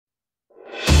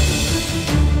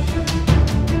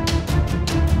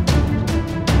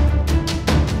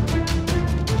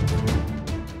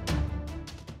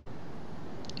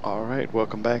Alright,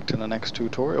 welcome back to the next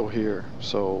tutorial here.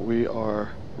 So we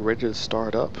are ready to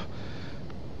start up.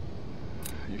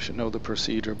 You should know the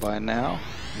procedure by now.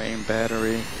 Main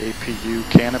battery, APU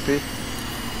canopy.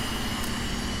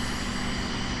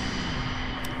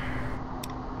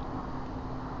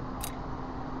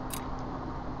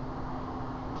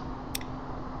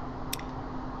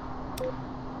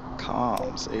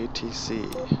 Comms,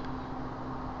 ATC.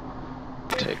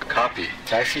 Take copy.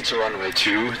 Taxi to runway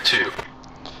 22.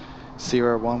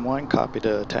 Sierra 11, copy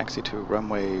to taxi to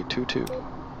runway 22.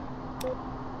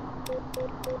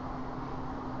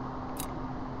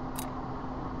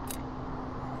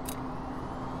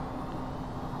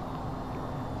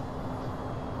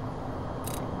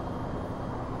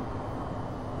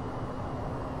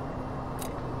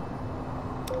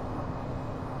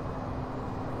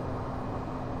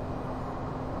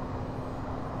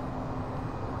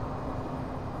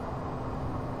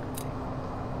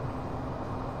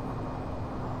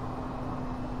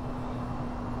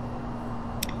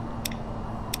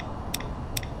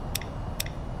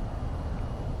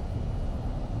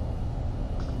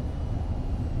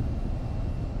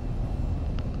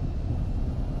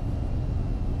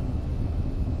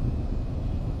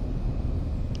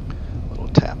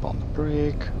 Tap on the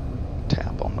brake,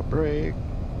 tap on the brake,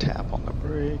 tap on the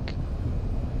brake,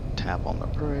 tap on the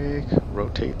brake,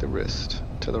 rotate the wrist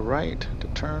to the right to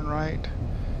turn right,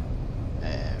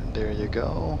 and there you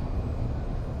go.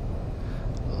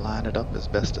 Line it up as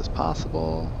best as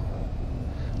possible,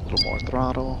 a little more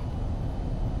throttle,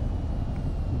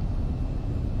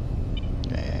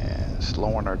 and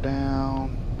slowing her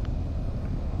down,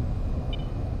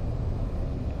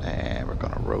 and we're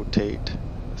going to rotate.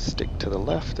 Stick to the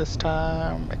left this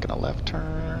time, making a left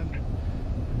turn,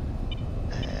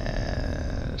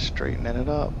 and straightening it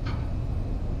up.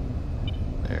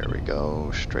 There we go,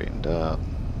 straightened up,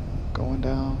 going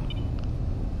down.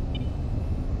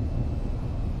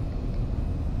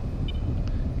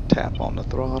 Tap on the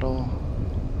throttle.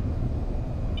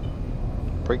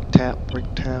 Brake tap,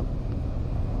 brake tap.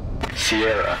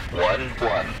 Sierra 11,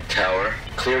 tower,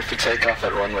 cleared for takeoff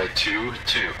at runway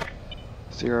 22.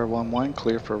 Sierra 11,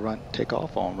 clear for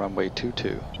takeoff on runway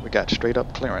 22. We got straight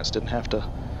up clearance, didn't have to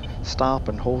stop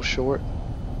and hold short.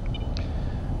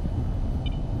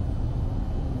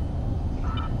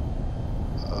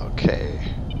 Okay.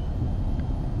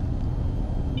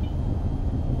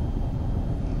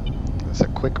 It's a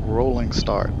quick rolling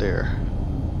start there.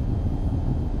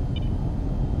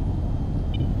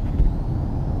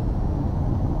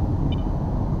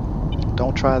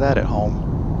 Don't try that at home.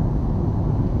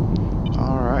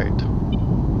 Alright,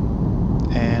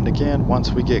 and again,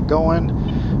 once we get going,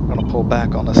 we're going to pull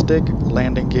back on the stick,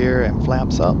 landing gear and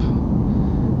flaps up,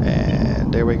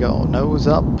 and there we go, nose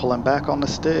up, pulling back on the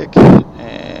stick,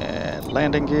 and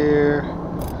landing gear,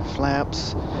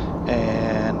 flaps,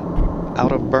 and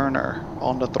out of burner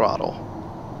on the throttle.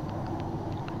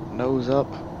 Nose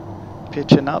up,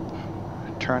 pitching up,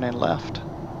 turning left,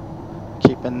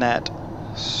 keeping that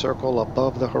circle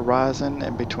above the horizon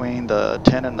in between the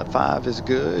 10 and the 5 is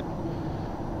good.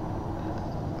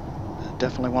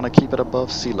 Definitely want to keep it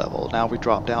above sea level. Now we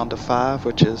drop down to 5,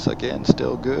 which is again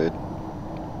still good.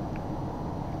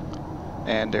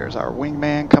 And there's our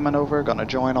wingman coming over, gonna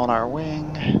join on our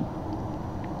wing.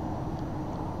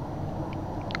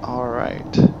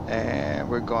 Alright, and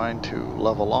we're going to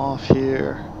level off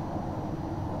here.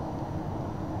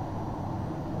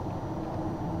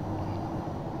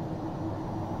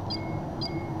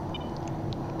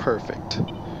 Perfect.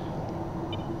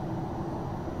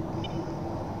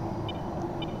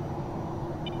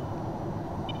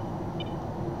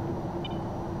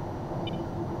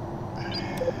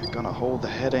 Gonna hold the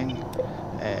heading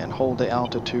and hold the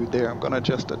altitude there. I'm gonna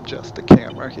just adjust the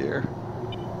camera here.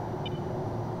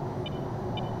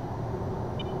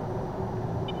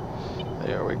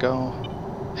 There we go.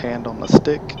 Hand on the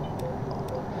stick.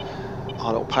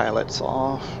 Autopilot's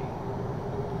off.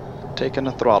 Taking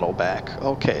the throttle back.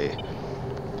 Okay.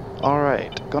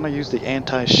 Alright, gonna use the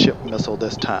anti-ship missile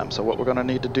this time. So what we're gonna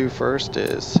need to do first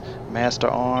is master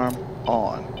arm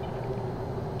on.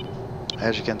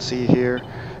 As you can see here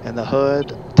in the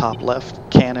HUD, top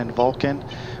left, Cannon Vulcan.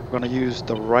 We're gonna use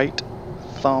the right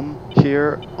thumb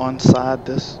here on side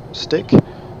this stick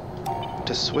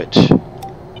to switch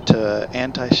to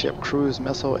anti-ship cruise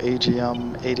missile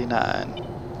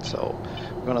AGM-89. So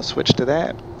we're gonna switch to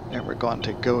that. And we're going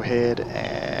to go ahead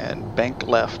and bank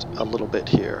left a little bit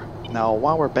here. Now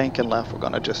while we're banking left, we're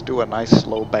going to just do a nice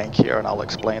slow bank here, and I'll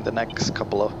explain the next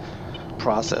couple of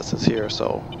processes here.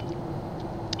 So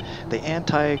the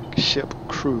anti-ship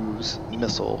cruise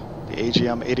missile, the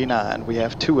AGM-89, we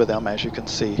have two of them, as you can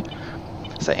see.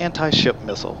 It's an anti-ship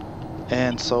missile.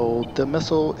 And so the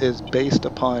missile is based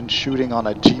upon shooting on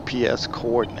a GPS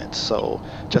coordinate. So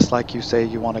just like you say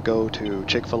you want to go to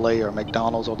Chick-fil-A or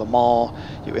McDonald's or the mall,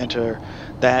 you enter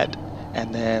that,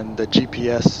 and then the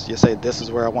GPS, you say this is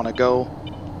where I want to go,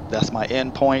 that's my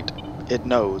end point. It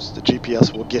knows, the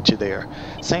GPS will get you there.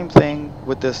 Same thing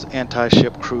with this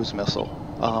anti-ship cruise missile.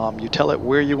 You tell it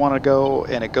where you want to go,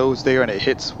 and it goes there and it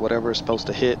hits whatever it's supposed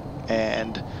to hit,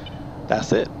 and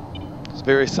that's it. It's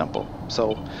very simple.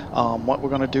 So what we're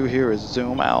going to do here is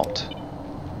zoom out,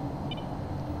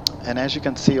 and as you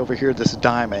can see over here, this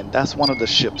diamond, that's one of the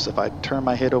ships. If I turn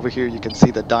my head over here, you can see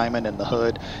the diamond in the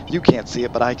hood. You can't see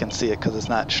it, but I can see it because it's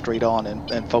not straight on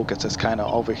and focus. It's kind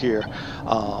of over here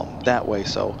that way.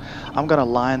 So I'm going to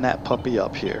line that puppy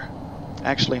up here.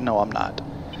 Actually, no, I'm not.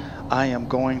 I am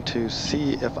going to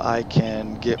see if I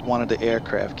can get one of the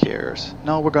aircraft carriers.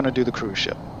 No, we're going to do the cruise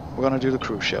ship. We're going to do the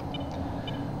cruise ship.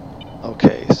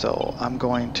 Okay, so I'm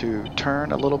going to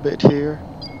turn a little bit here.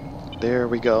 There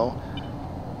we go.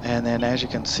 And then as you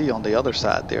can see on the other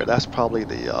side there, that's probably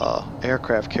the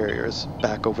aircraft carriers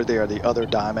back over there, the other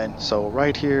diamond. So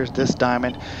right here is this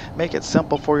diamond. Make it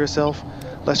simple for yourself.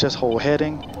 Let's just hold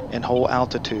heading and hold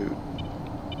altitude.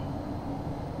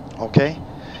 Okay?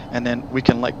 And then we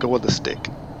can let go of the stick.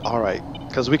 Alright,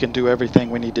 because we can do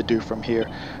everything we need to do from here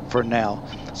for now.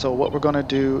 So what we're going to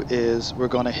do is we're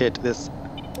going to hit this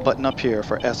button up here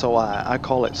for SOI. I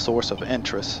call it source of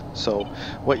interest. So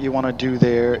what you want to do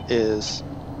there is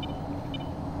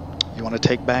you want to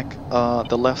take back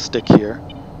the left stick here.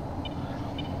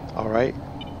 Alright,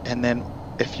 and then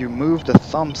if you move the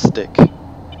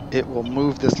thumbstick, it will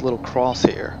move this little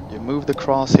crosshair. You move the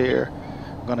crosshair.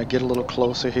 I'm going to get a little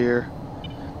closer here.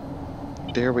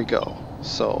 There we go.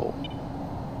 So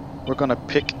we're going to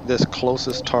pick this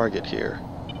closest target here.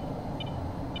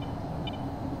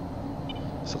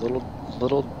 It's a little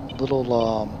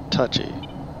touchy.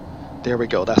 There we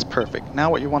go. That's perfect. Now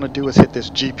what you want to do is hit this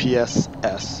GPS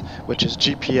S, which is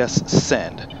GPS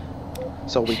send.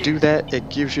 So we do that. It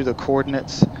gives you the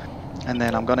coordinates, and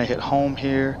then I'm going to hit home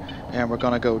here, and we're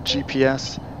going to go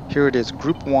GPS. Here it is,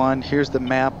 group 1. Here's the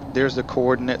map. There's the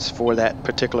coordinates for that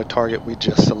particular target we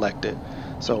just selected.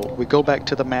 So we go back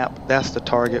to the map. That's the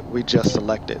target we just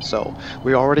selected. So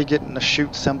we're already getting the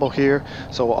shoot symbol here.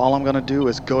 So all I'm going to do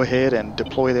is go ahead and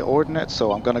deploy the ordnance.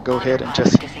 So I'm going to go ahead and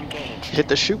just hit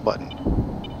the shoot button.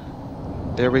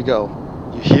 There we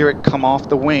go. You hear it come off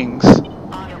the wings.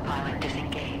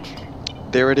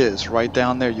 There it is, right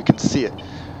down there. You can see it.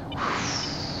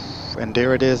 And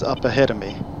there it is up ahead of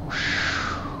me.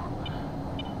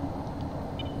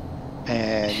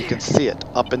 And you can see it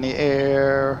up in the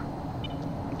air.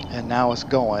 And now it's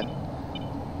going.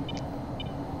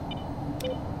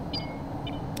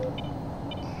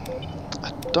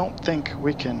 I don't think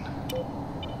we can.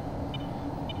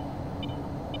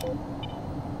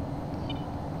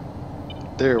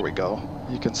 There we go.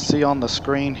 You can see on the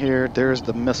screen here, there's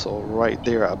the missile right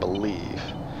there, I believe.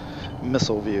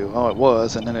 Missile view. Oh, it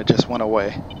was, and then it just went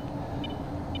away.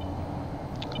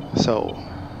 So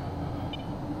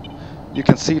you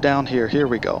can see down here, here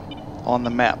we go. On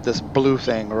the map, this blue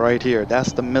thing right here,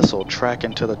 that's the missile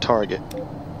tracking to the target.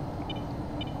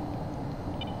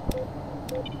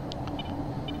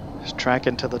 It's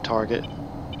tracking to the target.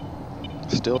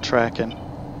 Still tracking.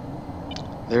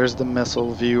 There's the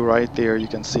missile view right there. You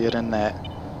can see it in that.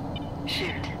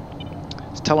 Shoot.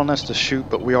 It's telling us to shoot,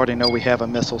 but we already know we have a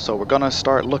missile, so we're going to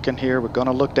start looking here. We're going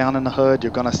to look down in the hood.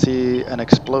 You're going to see an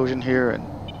explosion here, and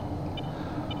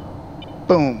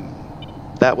boom.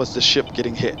 That was the ship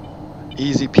getting hit.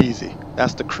 Easy peasy.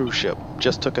 That's the cruise ship.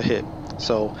 Just took a hit.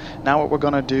 So now what we're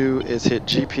going to do is hit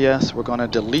GPS. We're going to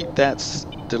delete that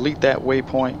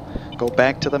waypoint. Go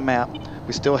back to the map.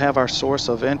 We still have our source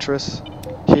of interest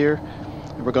here.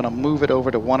 And we're going to move it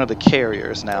over to one of the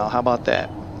carriers now. How about that?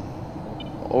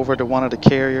 Over to one of the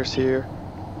carriers here.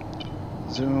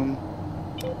 Zoom.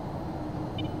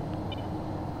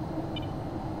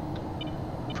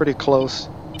 Pretty close.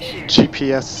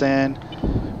 GPS send.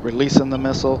 Releasing the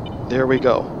missile. There we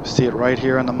go. See it right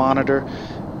here on the monitor.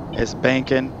 It's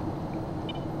banking.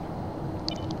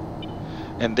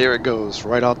 And there it goes.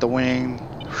 Right out the wing.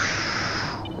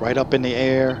 Right up in the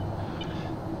air.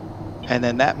 And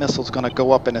then that missile's going to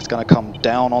go up and it's going to come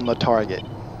down on the target.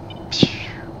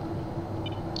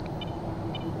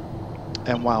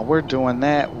 And while we're doing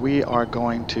that, we are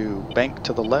going to bank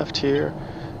to the left here.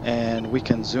 And we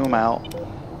can zoom out.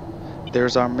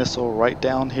 There's our missile right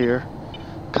down here.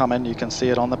 Coming, you can see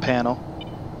it on the panel.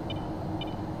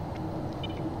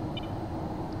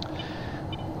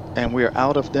 And we're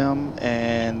out of them,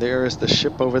 and there is the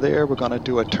ship over there. We're going to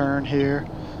do a turn here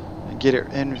and Get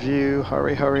it in view.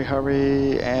 Hurry, hurry,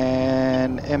 hurry.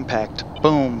 And impact.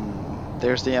 Boom.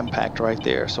 There's the impact right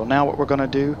there. So now what we're going to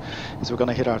do is we're going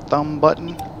to hit our thumb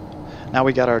button. Now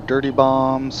we got our dirty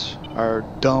bombs, our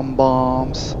dumb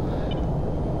bombs.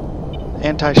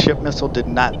 Anti-ship missile did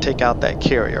not take out that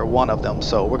carrier, one of them.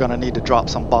 So we're going to need to drop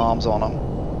some bombs on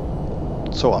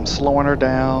them. So I'm slowing her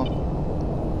down.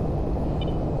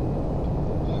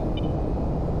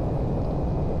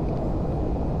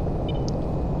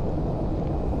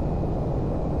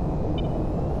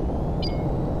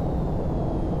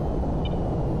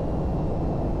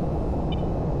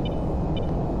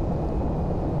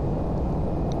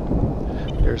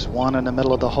 There's one in the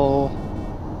middle of the hole.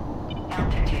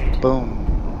 Boom.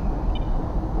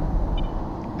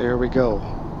 There we go.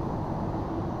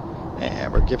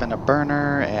 And we're giving a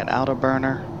burner and out a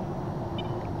burner.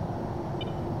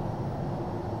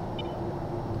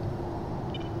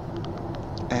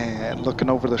 And looking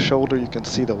over the shoulder, you can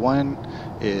see the one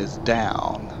is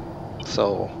down.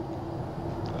 So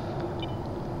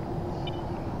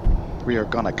we are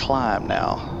gonna climb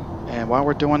now. And while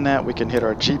we're doing that, we can hit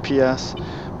our GPS.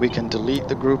 We can delete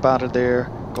the group out of there,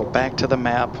 go back to the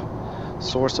map.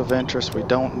 Source of interest we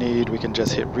don't need. We can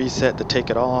just hit reset to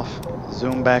take it off.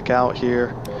 Zoom back out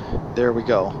here. There we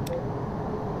go.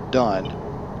 Done.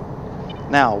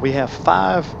 Now we have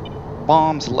 5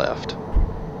 bombs left.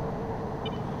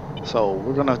 So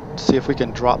we're gonna see if we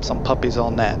can drop some puppies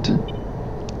on that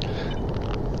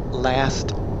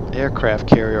last aircraft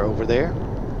carrier over there.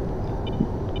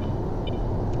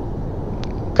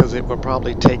 Because it will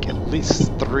probably take at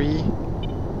least 3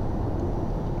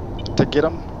 to get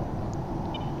them.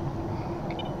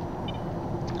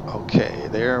 Okay,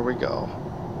 there we go.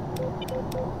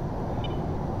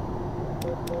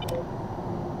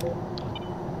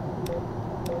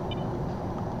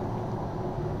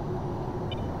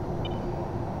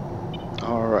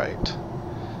 All right,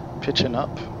 pitching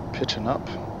up, pitching up.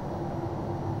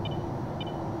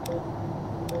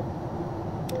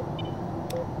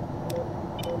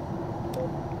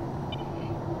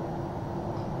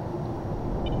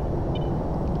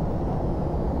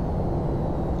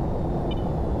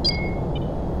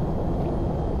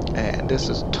 This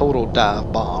is total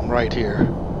dive bomb right here.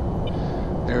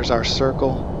 There's our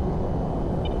circle.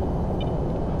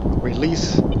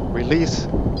 Release, release,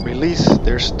 release.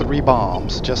 There's 3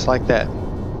 bombs, just like that.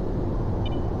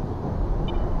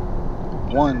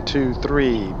 1, 2,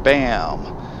 3, bam.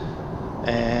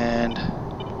 And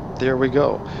there we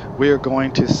go. We are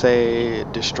going to say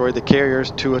destroy the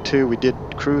carriers, 2 of 2. We did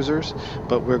cruisers,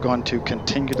 but we're going to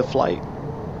continue the flight.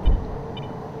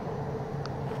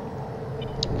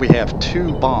 We have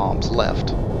 2 bombs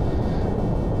left,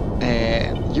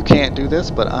 and you can't do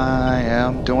this, but I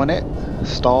am doing it.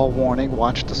 Stall warning.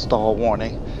 Watch the stall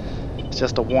warning. It's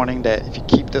just a warning that if you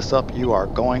keep this up, you are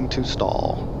going to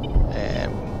stall,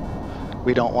 and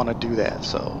we don't want to do that.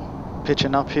 So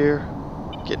pitching up here,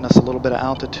 getting us a little bit of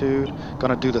altitude.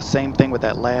 Gonna do the same thing with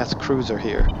that last cruiser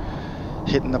here.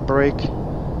 Hitting the brake,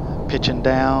 pitching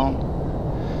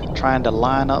down, trying to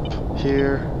line up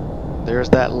here. There's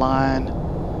that line.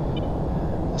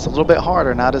 It's a little bit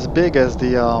harder, not as big as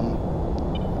the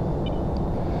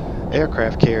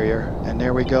aircraft carrier. And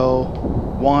there we go.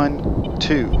 1,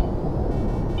 2.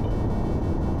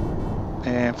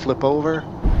 And flip over.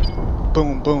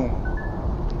 Boom,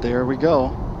 boom. There we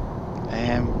go.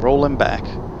 And rolling back.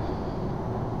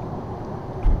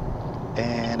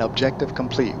 And objective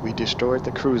complete. We destroyed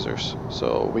the cruisers.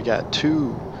 So we got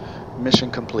 2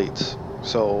 mission completes.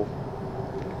 So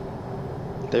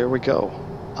there we go.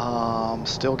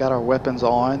 Still got our weapons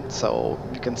on, so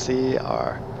you can see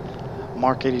our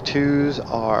Mark 82s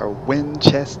are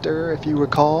Winchester, if you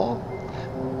recall.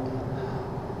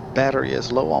 Battery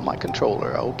is low on my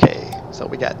controller. Okay, so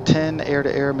we got 10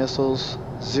 air-to-air missiles,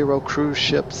 0 cruise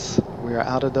ships. We are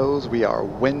out of those. We are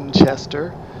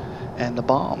Winchester. And the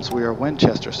bombs, we are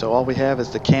Winchester. So all we have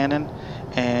is the cannon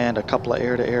and a couple of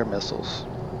air-to-air missiles.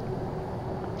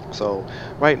 So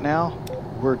right now,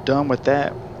 we're done with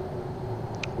that.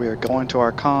 We are going to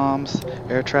our comms,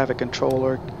 air traffic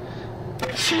controller.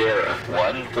 Sierra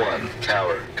 1-1,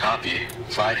 tower, copy.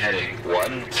 Flight heading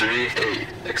 138,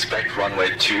 expect runway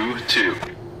 22.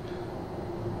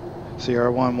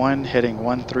 Sierra 1-1, heading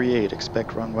 138,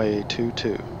 expect runway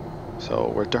 22.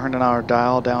 So we're turning our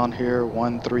dial down here,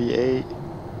 138.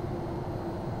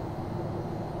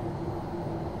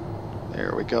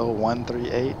 There we go,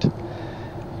 138.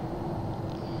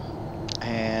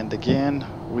 And again,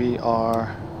 we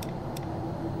are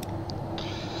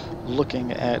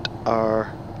looking at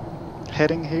our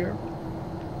heading here.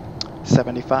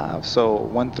 75, so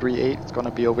 138 is going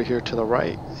to be over here to the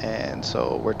right, and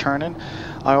so we're turning.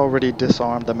 I already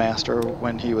disarmed the master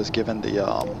when he was given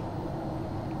the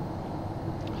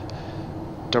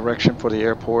direction for the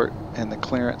airport and the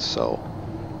clearance, so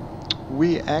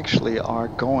we actually are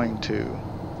going to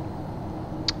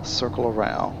circle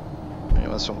around.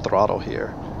 With some throttle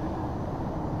here.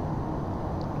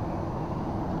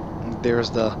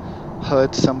 There's the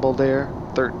HUD symbol there,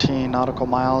 13 nautical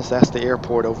miles. That's the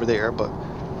airport over there. But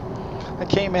I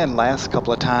came in last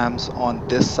couple of times on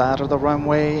this side of the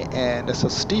runway, and it's a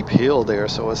steep hill there,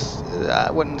 so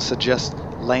I wouldn't suggest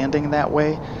landing that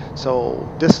way. So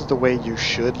this is the way you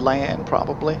should land,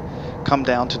 probably. Come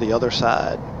down to the other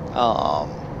side,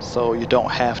 so you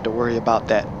don't have to worry about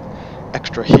that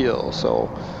extra hill. So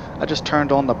I just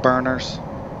turned on the burners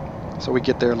so we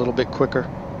get there a little bit quicker.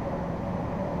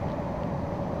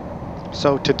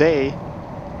 So today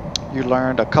you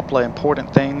learned a couple of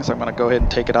important things. I'm going to go ahead and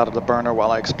take it out of the burner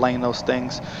while I explain those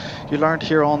things. You learned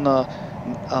here on the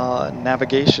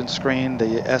navigation screen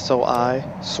the SOI,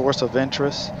 source of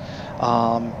interest.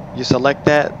 You select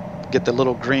that, get the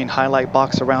little green highlight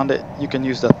box around it. You can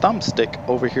use the thumbstick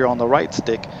over here on the right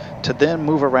stick to then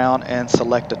move around and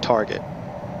select a target.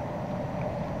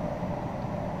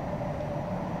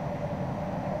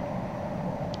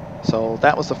 So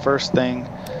that was the first thing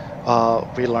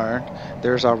we learned.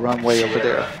 There's our runway over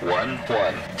there.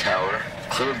 1-1 tower,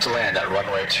 cleared to land at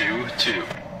runway 22.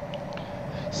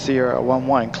 Sierra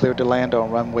 1-1 cleared to land on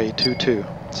runway 22.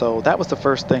 So that was the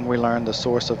first thing we learned, the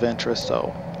source of interest.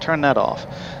 So turn that off.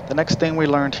 The next thing we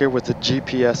learned here was the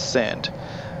GPS send.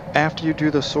 After you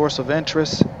do the source of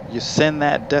interest, you send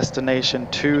that destination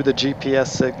to the GPS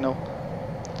signal.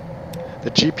 The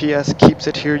GPS keeps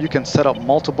it here. You can set up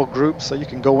multiple groups, so you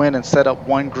can go in and set up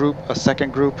one group, a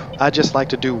second group. I just like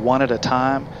to do one at a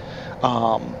time,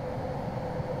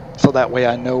 so that way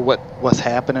I know what's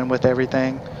happening with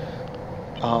everything.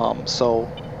 So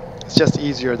it's just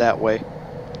easier that way.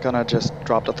 Gonna just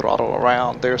drop the throttle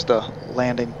around. There's the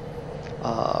landing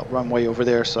runway over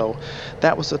there. So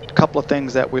that was a couple of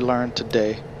things that we learned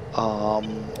today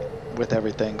with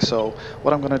everything. So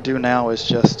what I'm gonna do now is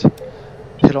just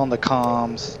hit on the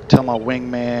comms, tell my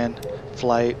wingman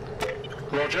flight.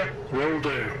 Roger, will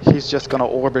do. He's just gonna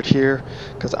orbit here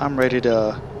because I'm ready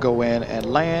to go in and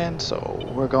land. So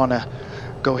we're gonna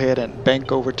go ahead and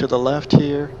bank over to the left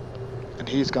here, and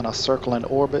he's gonna circle and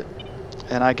orbit.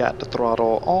 And I got the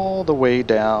throttle all the way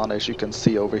down, as you can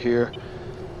see over here.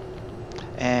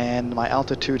 And my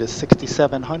altitude is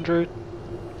 6,700.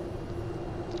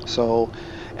 So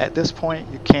at this point,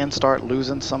 you can start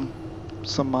losing some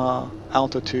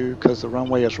altitude because the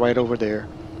runway is right over there.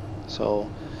 So,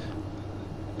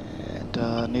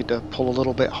 and need to pull a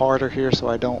little bit harder here so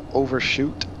I don't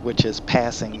overshoot, which is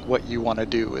passing. What you want to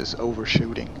do is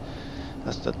overshooting.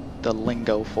 That's the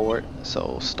lingo for it.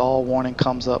 So stall warning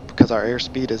comes up because our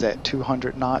airspeed is at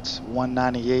 200 knots,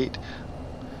 198.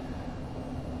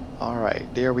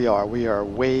 Alright, there we are. We are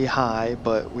way high,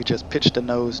 but we just pitched the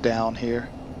nose down here.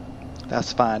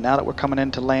 That's fine. Now that we're coming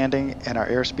into landing and our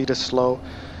airspeed is slow,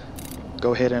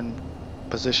 go ahead and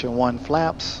position 1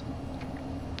 flaps.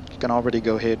 You can already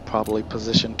go ahead probably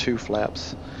position 2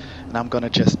 flaps. And I'm going to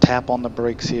just tap on the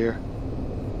brakes here.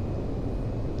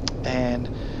 And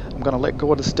I'm going to let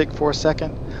go of the stick for a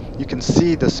second. You can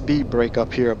see the speed brake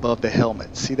up here above the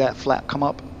helmet. See that flap come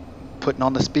up? Putting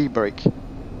on the speed brake.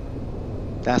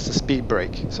 That's the speed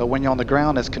brake. So when you're on the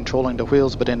ground, it's controlling the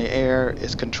wheels, but in the air,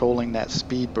 it's controlling that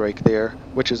speed brake there,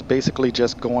 which is basically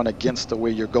just going against the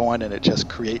way you're going, and it just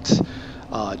creates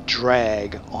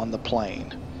drag on the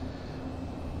plane.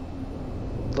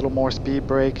 A little more speed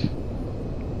brake. A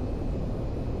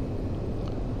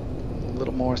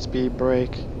little more speed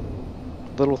brake.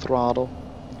 Little throttle.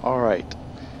 Alright.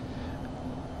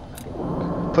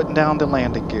 Putting down the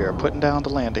landing gear. Putting down the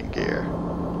landing gear.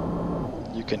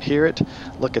 You can hear it.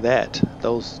 Look at that.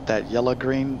 That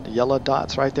yellow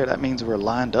dots right there, that means we're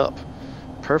lined up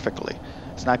perfectly.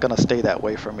 It's not going to stay that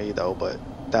way for me though, but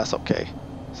that's okay.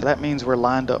 So that means we're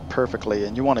lined up perfectly,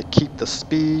 and you want to keep the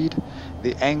speed,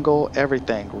 the angle,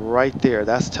 everything right there.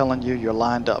 That's telling you you're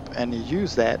lined up, and you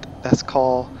use that's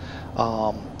called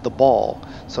the ball.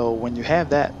 So when you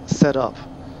have that set up,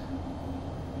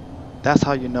 that's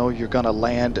how you know you're gonna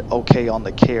land okay on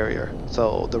the carrier.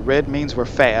 So the red means we're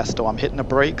fast, so I'm hitting the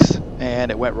brakes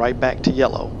and it went right back to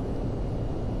yellow.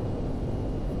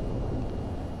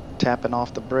 Tapping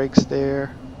off the brakes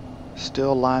there.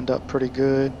 Still lined up pretty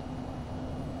good.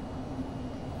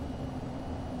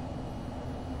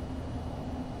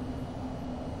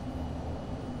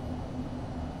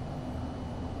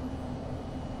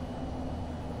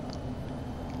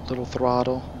 Little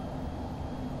throttle.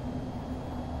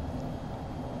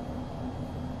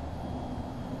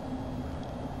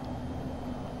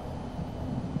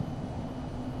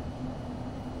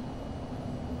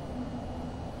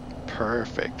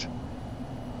 Perfect.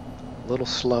 Little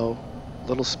slow,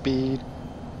 little speed.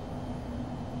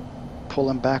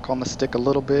 Pulling back on the stick a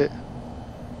little bit.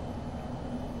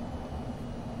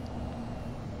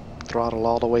 Throttle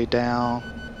all the way down.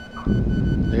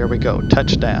 There we go,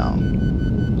 touchdown.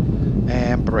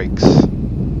 And brakes.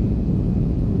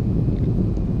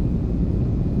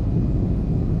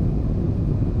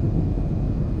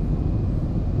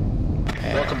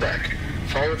 Welcome back.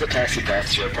 Follow the taxi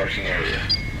path to your parking area.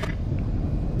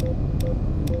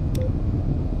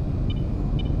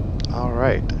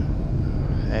 Alright.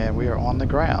 And we are on the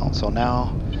ground. So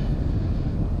now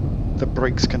the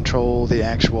brakes control the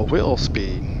actual wheel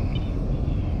speed.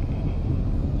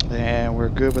 And we're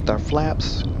good with our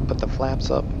flaps. Put the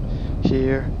flaps up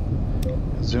here.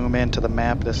 Zoom into the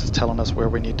map. This is telling us where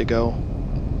we need to go.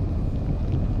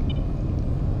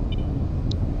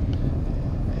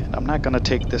 And I'm not going to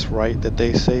take this right that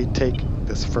they say take,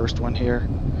 this first one here,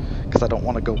 because I don't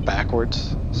want to go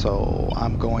backwards. So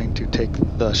I'm going to take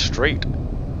the straight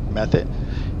method.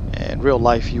 In real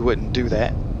life you wouldn't do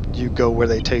that. You go where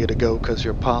they tell you to go because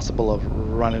you're possible of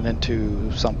running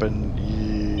into something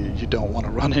you don't want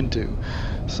to run into.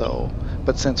 So,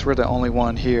 but since we're the only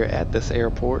one here at this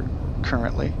airport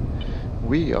currently,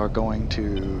 we are going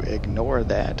to ignore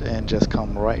that and just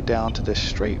come right down to this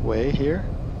straight way here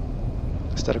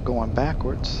instead of going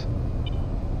backwards.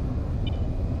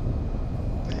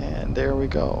 And there we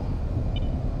go.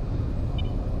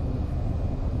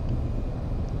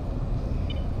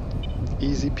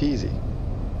 Easy peasy.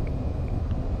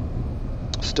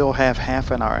 Still have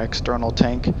half in our external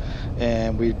tank,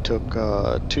 and we took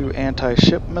 2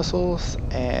 anti-ship missiles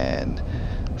and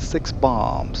 6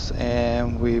 bombs,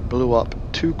 and we blew up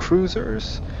 2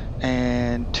 cruisers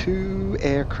and 2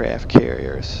 aircraft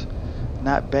carriers.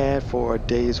 Not bad for a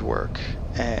day's work.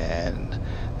 And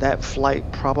that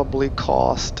flight probably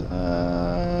cost you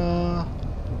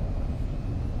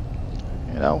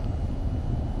know,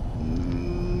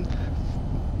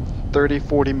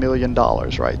 $30–40 million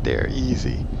right there,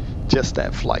 easy. Just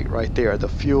that flight right there. The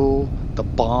fuel, the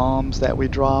bombs that we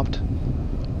dropped.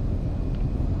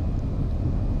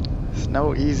 It's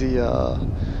no easy,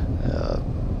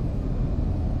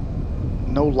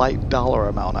 no light dollar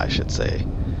amount, I should say.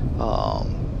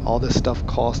 All this stuff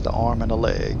costs an arm and a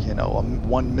leg. You know,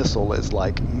 one missile is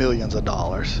like millions of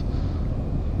dollars.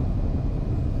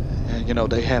 And you know,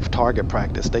 they have target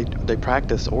practice. They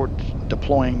practice or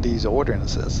deploying these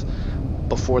ordinances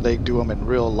before they do them in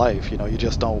real life. You know, you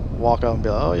just don't walk up and be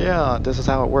like, oh yeah, this is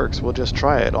how it works, we'll just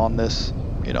try it on this,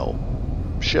 you know,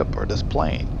 ship or this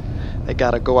plane. They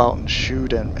got to go out and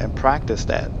shoot and practice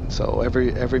that. So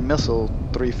every missile,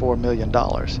 $3–4 million.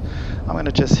 I'm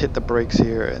gonna just hit the brakes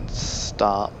here and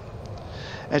stop.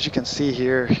 As you can see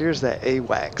here, here's that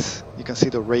AWACS. You can see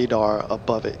the radar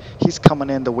above it. He's coming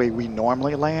in the way we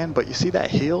normally land, but you see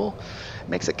that hill? It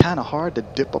makes it kind of hard to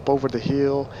dip up over the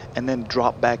hill and then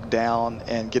drop back down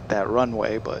and get that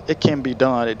runway, but it can be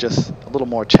done. It's just a little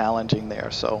more challenging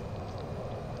there. So,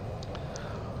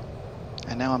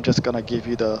 and now I'm just gonna give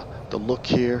you the look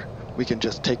here. We can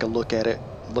just take a look at it,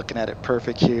 looking at it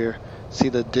perfect here. See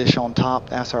the dish on top?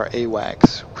 That's our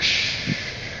AWACS. Whoosh.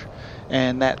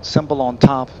 And that symbol on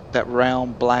top, that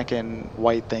round black and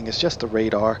white thing, is just the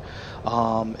radar.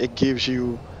 It gives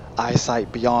you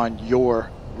eyesight beyond your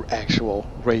actual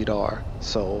radar.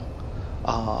 So,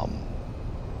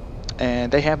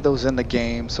 and they have those in the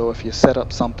game. So if you set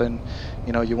up something,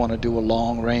 you know, you want to do a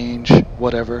long range,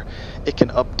 whatever, it can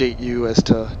update you as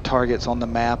to targets on the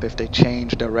map if they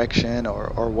change direction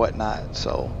or whatnot.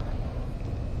 So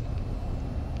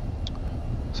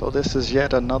this is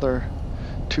yet another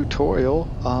tutorial,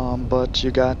 but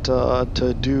you got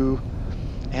to do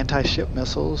anti-ship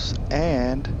missiles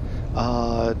and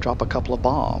drop a couple of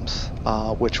bombs,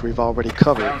 which we've already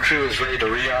covered. Ground crew is ready to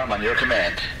rearm on your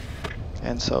command.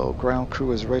 And so ground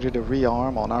crew is ready to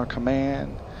rearm on our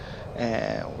command,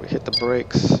 and we hit the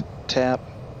brakes, tap,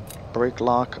 brake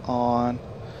lock on,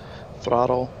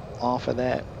 throttle off of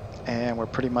that, and we're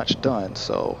pretty much done.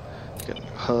 So you can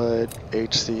HUD,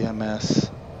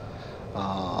 HCMS,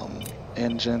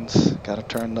 engines, got to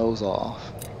turn those off.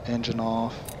 Engine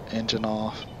off, engine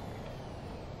off.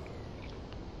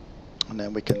 And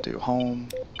then we can do home,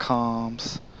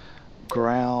 comms,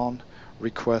 ground,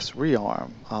 request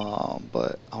rearm,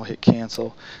 but I'll hit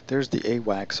cancel. There's the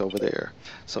AWACS over there,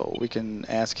 so we can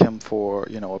ask him for,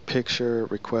 you know, a picture,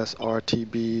 request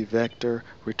RTB vector,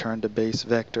 return to base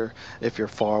vector. If you're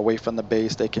far away from the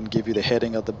base, they can give you the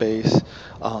heading of the base,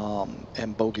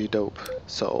 and bogey dope.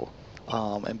 So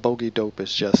and bogey dope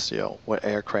is just, you know, what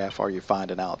aircraft are you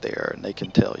finding out there, and they can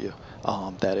tell you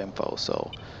that info.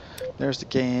 So there's the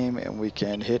game, and we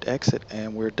can hit exit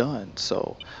and we're done.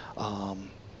 So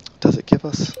does it give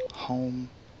us home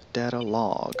data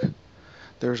log?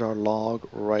 There's our log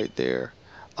right there,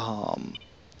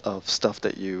 of stuff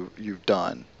that you've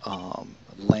done,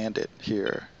 landed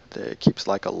here. It keeps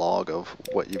like a log of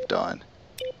what you've done.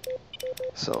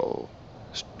 So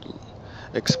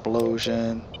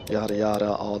explosion, yada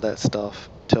yada, all that stuff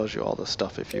tells you all the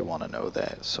stuff if you want to know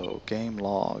that. So game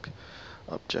log,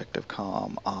 objective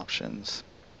com, options,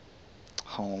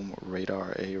 home,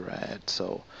 radar, ARAD.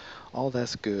 So all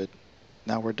that's good.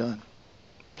 Now we're done.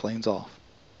 Planes off.